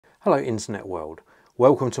Hello Internet world,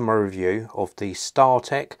 welcome to my review of the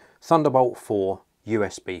StarTech Thunderbolt 4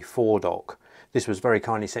 USB4 dock. This was very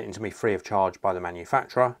kindly sent in to me free of charge by the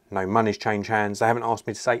manufacturer. No money's changed hands, they haven't asked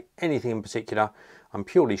me to say anything in particular. I'm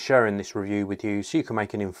purely sharing this review with you so you can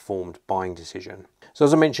make an informed buying decision. So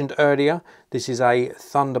as I mentioned earlier, this is a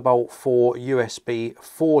Thunderbolt 4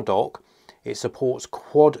 USB4 dock. It supports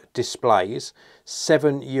quad displays,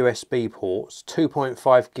 7 USB ports,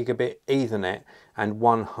 2.5 Gigabit Ethernet and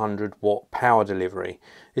 100 watt power delivery.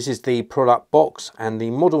 This is the product box and the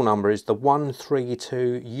model number is the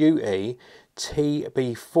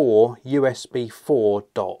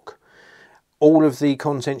 132UE-TB4USB4DOCK. All of the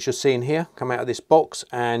contents you're seeing here come out of this box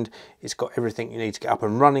and it's got everything you need to get up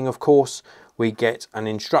and running, of course. We get an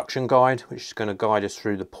instruction guide which is going to guide us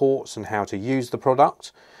through the ports and how to use the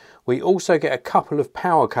product. We also get a couple of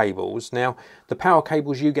power cables. Now, the power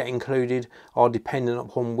cables you get included are dependent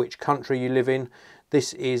upon which country you live in.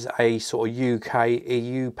 This is a sort of UK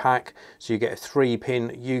EU pack, so you get a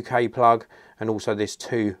 3-pin UK plug and also this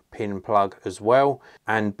 2-pin plug as well.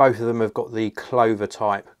 And both of them have got the clover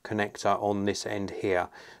type connector on this end here.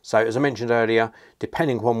 So as I mentioned earlier,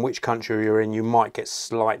 depending upon which country you're in, you might get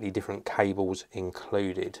slightly different cables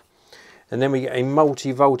included. And then we get a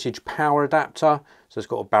multi-voltage power adapter. So it's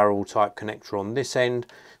got a barrel type connector on this end,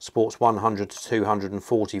 supports 100 to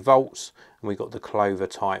 240 volts, and we've got the clover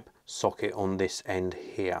type socket on this end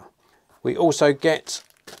here. We also get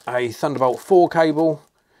a Thunderbolt 4 cable,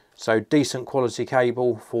 so decent quality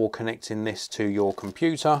cable for connecting this to your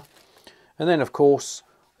computer. And then of course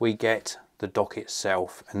we get the dock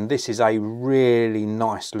itself, and this is a really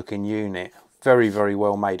nice looking unit, very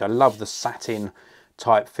well made. I love the satin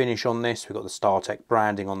type finish on this. We've got the StarTech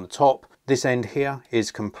branding on the top. This end here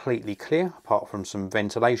is completely clear apart from some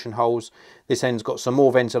ventilation holes. This end's got some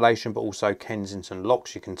more ventilation but also Kensington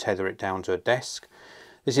locks. You can tether it down to a desk.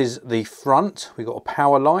 This is the front. We've got a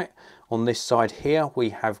power light. On this side here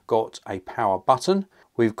we have got a power button.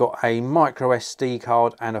 We've got a micro SD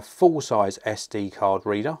card and a full-size SD card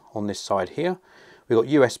reader on this side here. We've got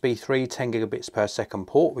USB 3 10 gigabits per second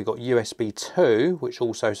port. We've got USB 2 which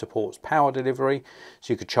also supports power delivery,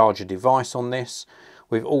 so you could charge a device on this.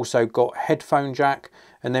 We've also got headphone jack,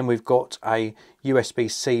 and then we've got a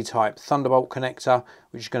USB-C type Thunderbolt connector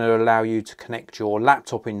which is going to allow you to connect your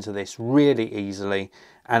laptop into this really easily,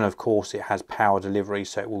 and of course it has power delivery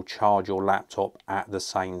so it will charge your laptop at the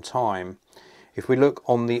same time. If we look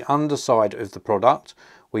on the underside of the product,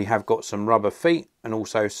 we have got some rubber feet and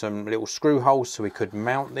also some little screw holes so we could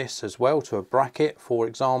mount this as well to a bracket, for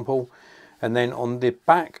example. And then on the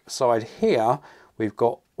back side here we've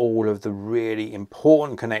got all of the really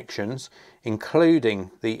important connections, including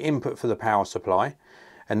the input for the power supply,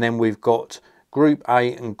 and then we've got group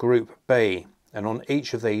A and group B, and on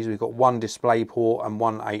each of these we've got one display port and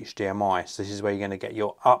one HDMI. So this is where you're going to get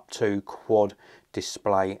your up to quad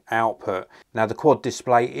display output. Now the quad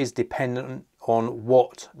display is dependent on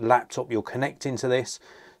what laptop you're connecting to this.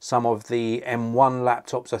 Some of the M1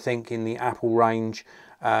 laptops, I think, in the Apple range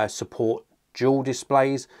support dual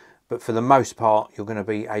displays, but for the most part you're going to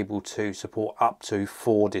be able to support up to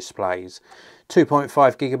 4 displays.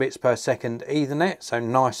 2.5 gigabits per second Ethernet, so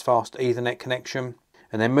nice fast Ethernet connection.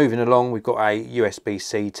 And then moving along we've got a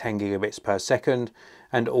USB-C 10 gigabits per second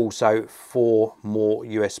and also 4 more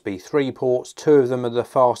USB 3 ports. 2 of them are the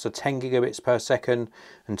faster 10 gigabits per second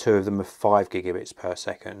and 2 of them are 5 gigabits per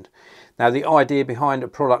second. Now the idea behind a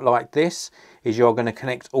product like this is you're going to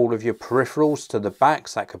connect all of your peripherals to the back.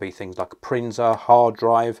 So that could be things like a printer, hard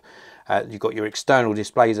drive. You've got your external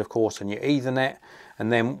displays of course and your Ethernet,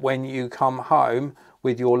 and then when you come home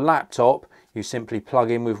with your laptop you simply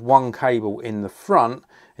plug in with one cable in the front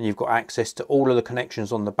and you've got access to all of the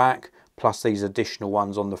connections on the back, plus these additional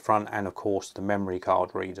ones on the front and of course the memory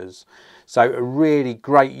card readers. So a really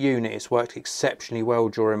great unit. It's worked exceptionally well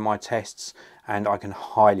during my tests and I can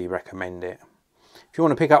highly recommend it. If you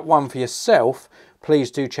want to pick up one for yourself,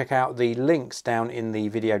 please do check out the links down in the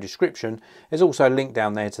video description. There's also a link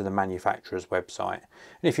down there to the manufacturer's website.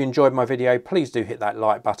 And if you enjoyed my video, please do hit that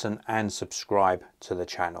like button and subscribe to the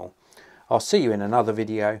channel. I'll see you in another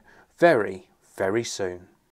video very soon.